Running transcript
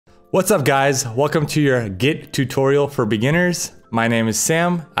What's up guys? Welcome to your Git tutorial for beginners. My name is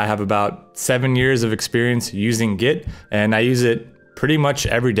Sam. I have about 7 years of experience using Git, and I use it pretty much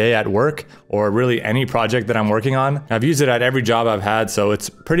every day at work or really any project that I'm working on. I've used it at every job I've had, so it's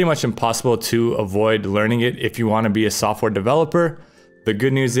pretty much impossible to avoid learning it if you want to be a software developer. The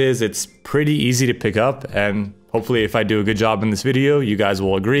good news is it's pretty easy to pick up, and hopefully if I do a good job in this video, you guys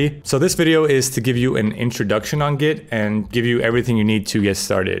will agree. So this video is to give you an introduction on Git and give you everything you need to get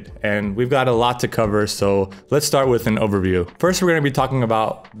started. And we've got a lot to cover, so let's start with an overview. First, we're gonna be talking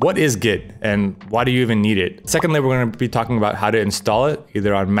about what is Git and why do you even need it? Secondly, we're gonna be talking about how to install it,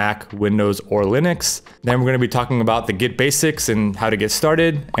 either on Mac, Windows, or Linux. Then we're gonna be talking about the Git basics and how to get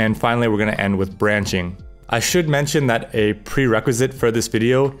started. And finally, we're gonna end with branching. I should mention that a prerequisite for this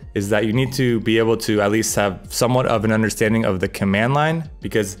video is that you need to be able to at least have somewhat of an understanding of the command line,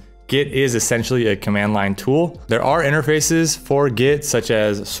 because Git is essentially a command line tool. There are interfaces for Git such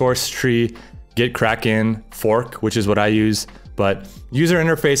as source tree, git kraken, fork, which is what I use, but user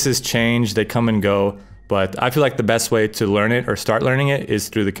interfaces change, they come and go. But I feel like the best way to learn it or start learning it is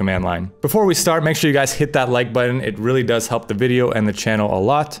through the command line. Before we start, make sure you guys hit that like button. It really does help the video and the channel a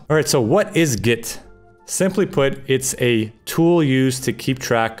lot. All right, so what is Git? Simply put, it's a tool used to keep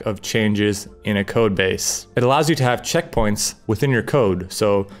track of changes in a code base. It allows you to have checkpoints within your code.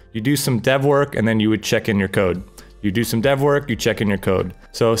 So you do some dev work and then you would check in your code. You do some dev work, you check in your code.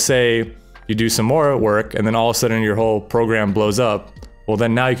 So say you do some more work and then all of a sudden your whole program blows up. Well,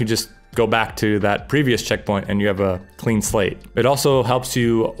 then now you can just go back to that previous checkpoint and you have a clean slate. It also helps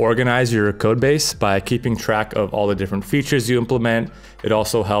you organize your code base by keeping track of all the different features you implement. It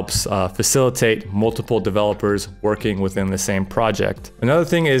also helps facilitate multiple developers working within the same project. Another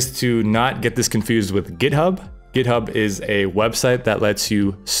thing is to not get this confused with GitHub. GitHub is a website that lets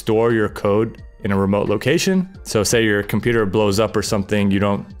you store your code in a remote location. So say your computer blows up or something, you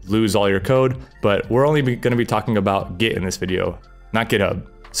don't lose all your code, but we're only gonna be talking about Git in this video, not GitHub.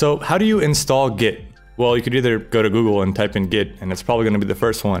 So how do you install Git? Well, you could either go to Google and type in Git, and it's probably gonna be the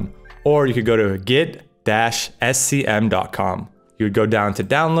first one, or you could go to git-scm.com. You would go down to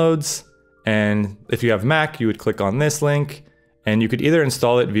downloads, and if you have Mac, you would click on this link, and you could either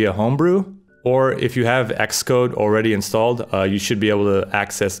install it via Homebrew, or if you have Xcode already installed, you should be able to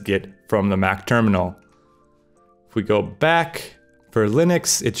access Git from the Mac terminal. If we go back, for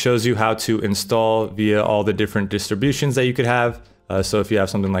Linux, it shows you how to install via all the different distributions that you could have. So if you have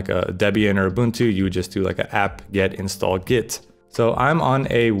something like a Debian or Ubuntu, you would just do like an apt-get install Git. So I'm on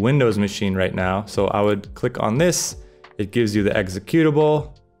a Windows machine right now, so I would click on this. It gives you the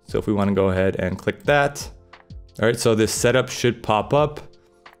executable. So if we want to go ahead and click that. All right, so this setup should pop up.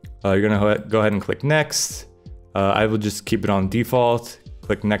 You're gonna go ahead and click next. I will just keep it on default.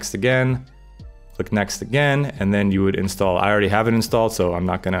 Click next again, and then you would install. I already have it installed, so I'm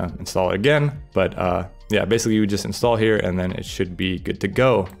not gonna install it again, but yeah, basically you would just install here and then it should be good to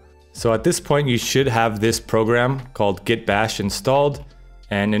go. So at this point, you should have this program called git bash installed.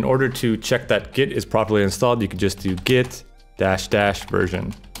 And in order to check that Git is properly installed, you could just do git --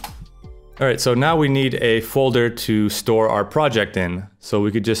 version. All right, so now we need a folder to store our project in. So we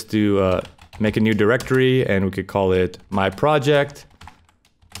could just do make a new directory and we could call it my project.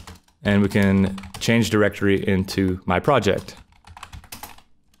 And we can change directory into my project.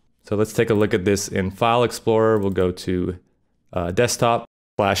 So let's take a look at this in File Explorer. We'll go to desktop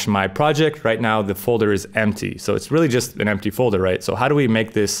 / my project. Right now the folder is empty. So it's really just an empty folder, right? So how do we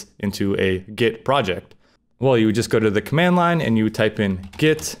make this into a Git project? Well, you would just go to the command line and you would type in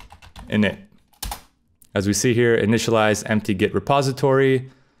git init. As we see here, initialize empty Git repository.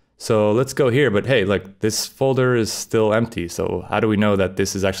 So let's go here, but hey, like this folder is still empty. So how do we know that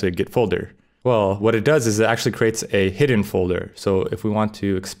this is actually a Git folder? Well, what it does is it actually creates a hidden folder. So if we want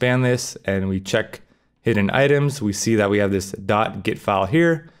to expand this and we check hidden items, we see that we have this .git file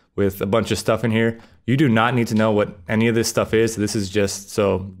here with a bunch of stuff in here. You do not need to know what any of this stuff is. This is just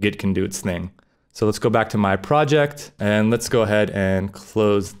so Git can do its thing. So let's go back to my project and let's go ahead and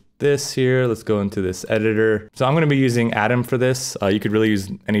close this here. Let's go into this editor. So I'm gonna be using Atom for this. You could really use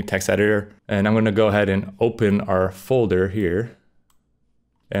any text editor. And I'm gonna go ahead and open our folder here.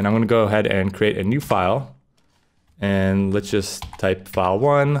 And I'm gonna go ahead and create a new file. And let's just type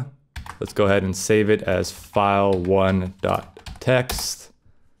file1. Let's go ahead and save it as file1.txt.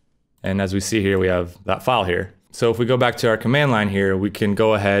 And as we see here, we have that file here. So if we go back to our command line here, we can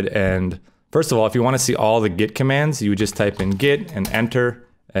go ahead and, first of all, if you wanna see all the Git commands, you would just type in Git and enter.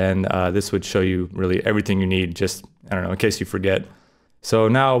 And this would show you really everything you need, just, I don't know, in case you forget. So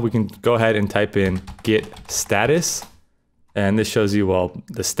now we can go ahead and type in git status. And this shows you, well,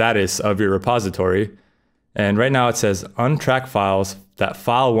 the status of your repository. And right now it says untracked files that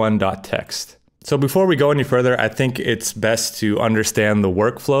file1.txt. So before we go any further, I think it's best to understand the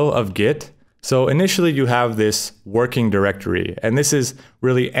workflow of Git. So initially you have this working directory, and this is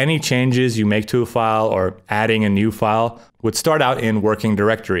really any changes you make to a file or adding a new file would start out in working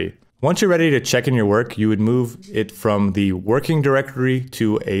directory. Once you're ready to check in your work, you would move it from the working directory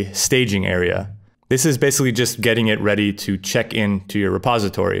to a staging area. This is basically just getting it ready to check in to your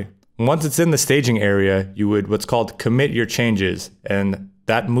repository. Once it's in the staging area, you would what's called commit your changes, and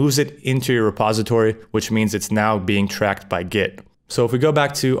that moves it into your repository, which means it's now being tracked by Git. So if we go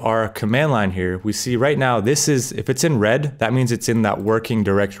back to our command line here, we see right now this is, if it's in red, that means it's in that working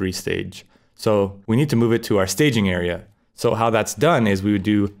directory stage. So we need to move it to our staging area. So how that's done is we would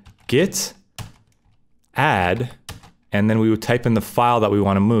do git add, and then we would type in the file that we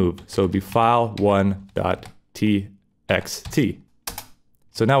want to move. So it would be file1.txt.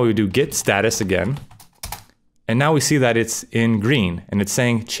 So now we would do git status again. And now we see that it's in green and it's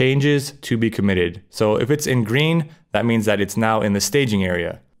saying changes to be committed. So if it's in green, that means that it's now in the staging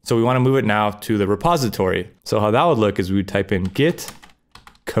area. So we want to move it now to the repository. So how that would look is we would type in git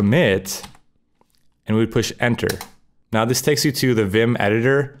commit and we would push enter. Now this takes you to the Vim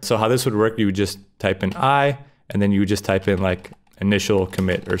editor. So how this would work, you would just type in I and then you would just type in like initial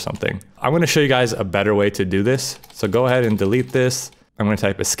commit or something. I'm going to show you guys a better way to do this. So go ahead and delete this. I'm going to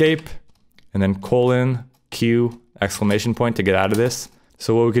type escape and then colon Q exclamation point to get out of this.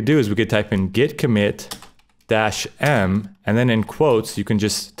 So what we could do is we could type in git commit -m, and then in quotes, you can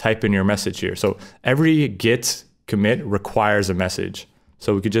just type in your message here. So every git commit requires a message.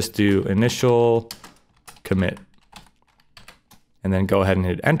 So we could just do initial commit and then go ahead and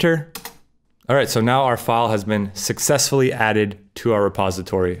hit enter. All right, so now our file has been successfully added to our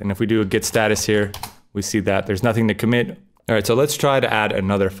repository. And if we do a git status here, we see that there's nothing to commit. All right, so let's try to add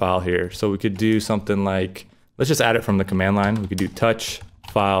another file here. So we could do something like, let's just add it from the command line. We could do touch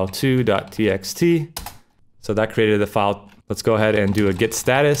file2.txt. So that created the file. Let's go ahead and do a git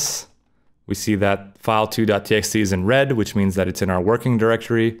status. We see that file2.txt is in red, which means that it's in our working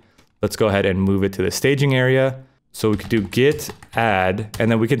directory. Let's go ahead and move it to the staging area. So we could do git add,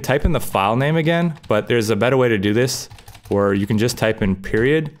 and then we could type in the file name again, but there's a better way to do this where you can just type in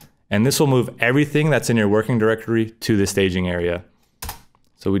period, and this will move everything that's in your working directory to the staging area.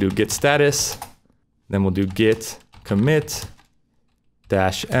 So we do git status, then we'll do git commit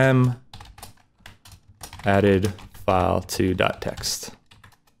 -m added file2.txt.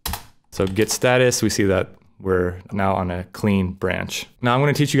 So git status, we see that we're now on a clean branch. Now I'm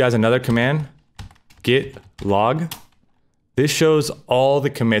going to teach you guys another command, git log. This shows all the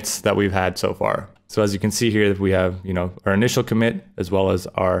commits that we've had so far. So as you can see here, we have, our initial commit as well as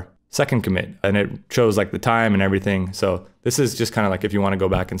our second commit, and it shows like the time and everything. So this is just kind of like if you want to go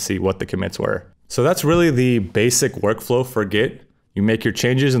back and see what the commits were. So that's really the basic workflow for Git. You make your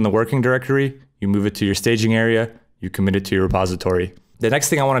changes in the working directory, you move it to your staging area, you commit it to your repository. The next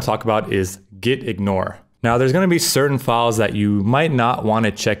thing I want to talk about is Git Ignore. Now there's going to be certain files that you might not want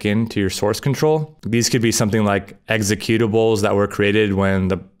to check into your source control. These could be something like executables that were created when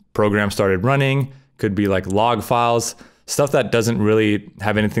the program started running, could be like log files, stuff that doesn't really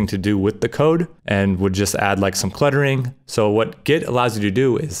have anything to do with the code and would just add like some cluttering. So what Git allows you to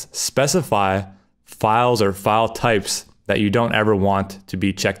do is specify files or file types that you don't ever want to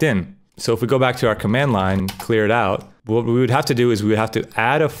be checked in. So if we go back to our command line, clear it out, what we would have to do is we would have to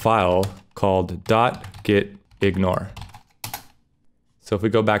add a file called .git ignore. So if we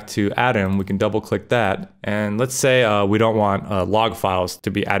go back to Atom, we can double click that. And let's say we don't want log files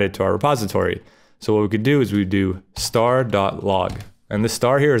to be added to our repository. So what we could do is we do star.log. And the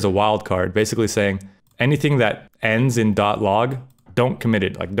star here is a wildcard, basically saying anything that ends in .log, don't commit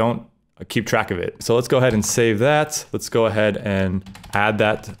it, like don't keep track of it. So let's go ahead and save that. Let's go ahead and add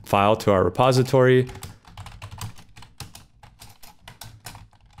that file to our repository.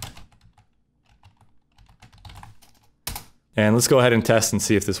 And let's go ahead and test and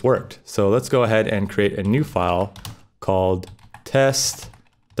see if this worked. So let's go ahead and create a new file called test.log.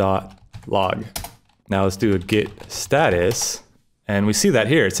 Now let's do a git status, and we see that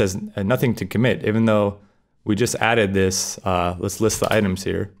here it says nothing to commit, even though we just added this. Let's list the items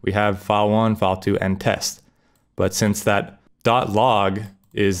here. We have file1, file2, and test. But since that .log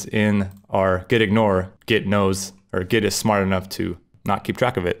is in our git ignore, Git knows, or Git is smart enough to not keep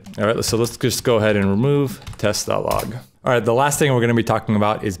track of it. All right, so let's just go ahead and remove test.log. All right, the last thing we're going to be talking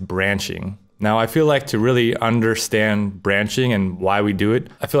about is branching. Now, I feel like to really understand branching and why we do it,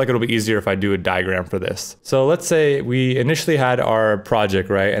 I feel like it'll be easier if I do a diagram for this. So let's say we initially had our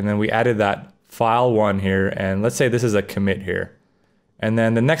project, right? And then we added that file1 here, and let's say this is a commit here. And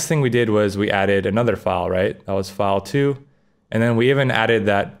then the next thing we did was we added another file, right? That was file2. And then we even added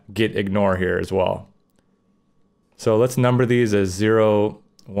that Git Ignore here as well. So let's number these as 0,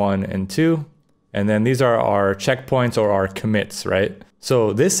 1, and 2. And then these are our checkpoints or our commits, right?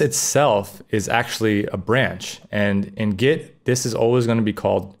 So this itself is actually a branch. And in Git, this is always going to be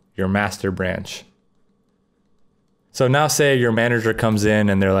called your master branch. So now say your manager comes in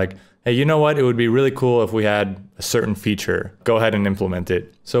and they're like, hey, you know what? It would be really cool if we had a certain feature. Go ahead and implement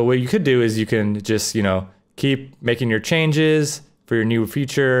it. So what you could do is you can just, keep making your changes for your new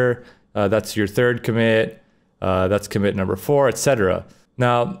feature. That's your third commit. That's commit number 4, etc.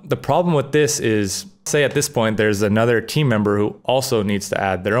 Now, the problem with this is, say at this point, there's another team member who also needs to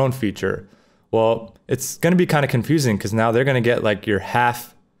add their own feature. Well, it's going to be kind of confusing because now they're going to get like your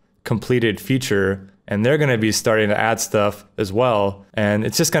half completed feature and they're going to be starting to add stuff as well. And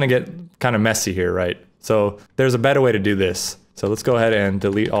it's just going to get kind of messy here, right? So there's a better way to do this. So let's go ahead and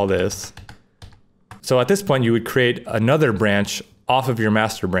delete all this. So at this point, you would create another branch off of your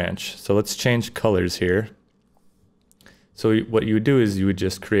master branch. So let's change colors here. So what you would do is you would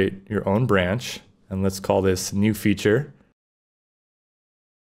just create your own branch, and let's call this new feature.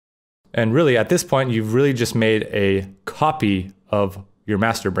 And really at this point, you've really just made a copy of your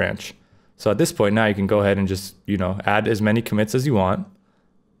master branch. So at this point now you can go ahead and just, add as many commits as you want.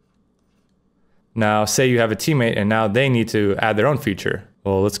 Now say you have a teammate and now they need to add their own feature.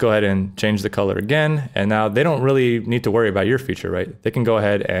 Well, let's go ahead and change the color again. And now they don't really need to worry about your feature, right? They can go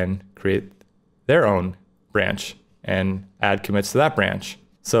ahead and create their own branch and add commits to that branch.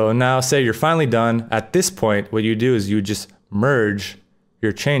 So now say you're finally done. At this point, what you do is you just merge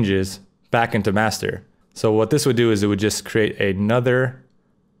your changes back into master. So what this would do is it would just create another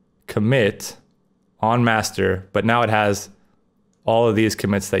commit on master, but now it has all of these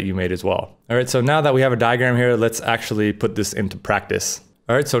commits that you made as well. All right, so now that we have a diagram here, let's actually put this into practice.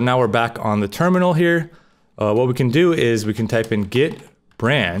 All right, so now we're back on the terminal here. What we can do is we can type in git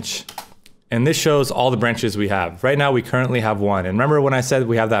branch, and this shows all the branches we have. Right now we currently have one. And remember when I said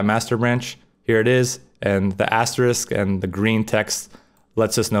we have that master branch? Here it is, and the asterisk and the green text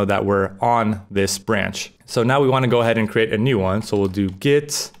lets us know that we're on this branch. So now we want to go ahead and create a new one. So we'll do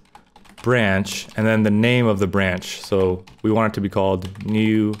git branch and then the name of the branch. So we want it to be called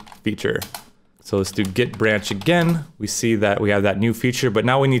new feature. So let's do git branch again. We see that we have that new feature, but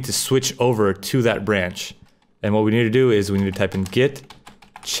now we need to switch over to that branch. And what we need to do is we need to type in git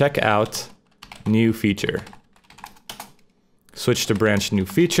checkout new feature. Switch to branch new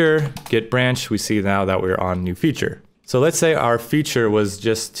feature, git branch. We see now that we're on new feature. So let's say our feature was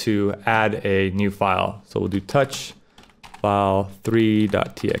just to add a new file. So we'll do touch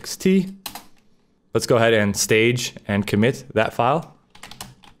file3.txt. Let's go ahead and stage and commit that file.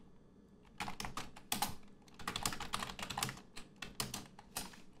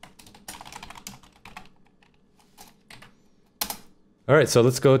 All right, so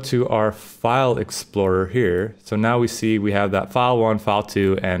let's go to our file explorer here. So now we see we have that file1,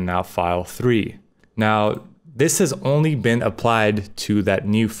 file2, and now file3. Now, this has only been applied to that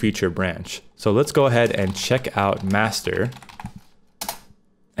new feature branch. So let's go ahead and check out master.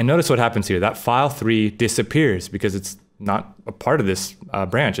 And notice what happens here. That file3 disappears because it's not a part of this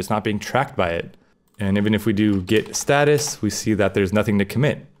branch. It's not being tracked by it. And even if we do git status, we see that there's nothing to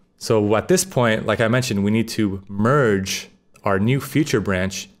commit. So at this point, like I mentioned, we need to merge our new feature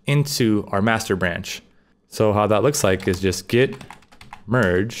branch into our master branch. So how that looks like is just git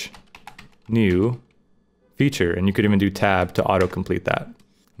merge new feature, and you could even do tab to auto-complete that.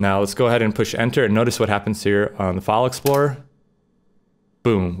 Now let's go ahead and push enter and notice what happens here on the file explorer.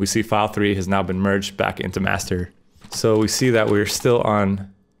 Boom, we see file3 has now been merged back into master. So we see that we're still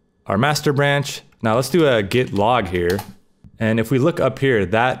on our master branch. Now let's do a git log here. And if we look up here,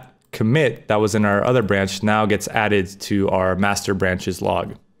 that commit that was in our other branch now gets added to our master branch's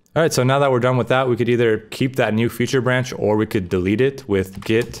log. All right, so now that we're done with that, we could either keep that new feature branch or we could delete it with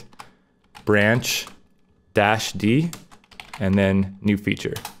git branch -d and then new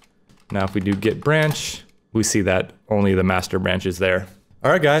feature. Now if we do git branch, we see that only the master branch is there.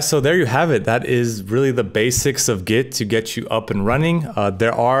 All right guys, so there you have it. That is really the basics of Git to get you up and running.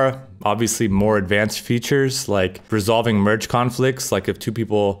 There are obviously more advanced features like resolving merge conflicts, like if two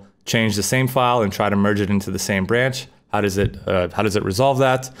people change the same file and try to merge it into the same branch, how does it resolve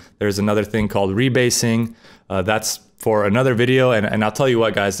that? There's another thing called rebasing. That's for another video, and I'll tell you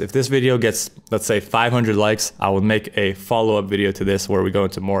what guys, if this video gets, let's say 500 likes, I will make a follow-up video to this where we go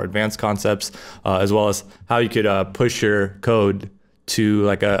into more advanced concepts, as well as how you could push your code to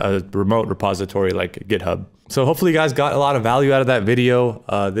like a remote repository like GitHub. So hopefully you guys got a lot of value out of that video.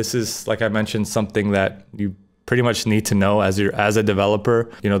 This is, like I mentioned, something that you pretty much need to know as a developer.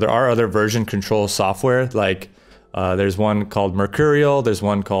 You know, there are other version control software like There's one called Mercurial, there's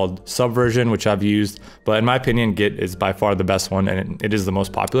one called Subversion, which I've used, but in my opinion, Git is by far the best one, and it is the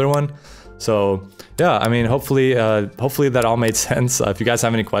most popular one. So yeah, I mean, hopefully that all made sense. If you guys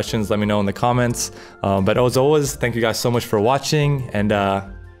have any questions, let me know in the comments. But as always, thank you guys so much for watching, and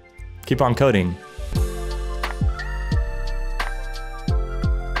keep on coding.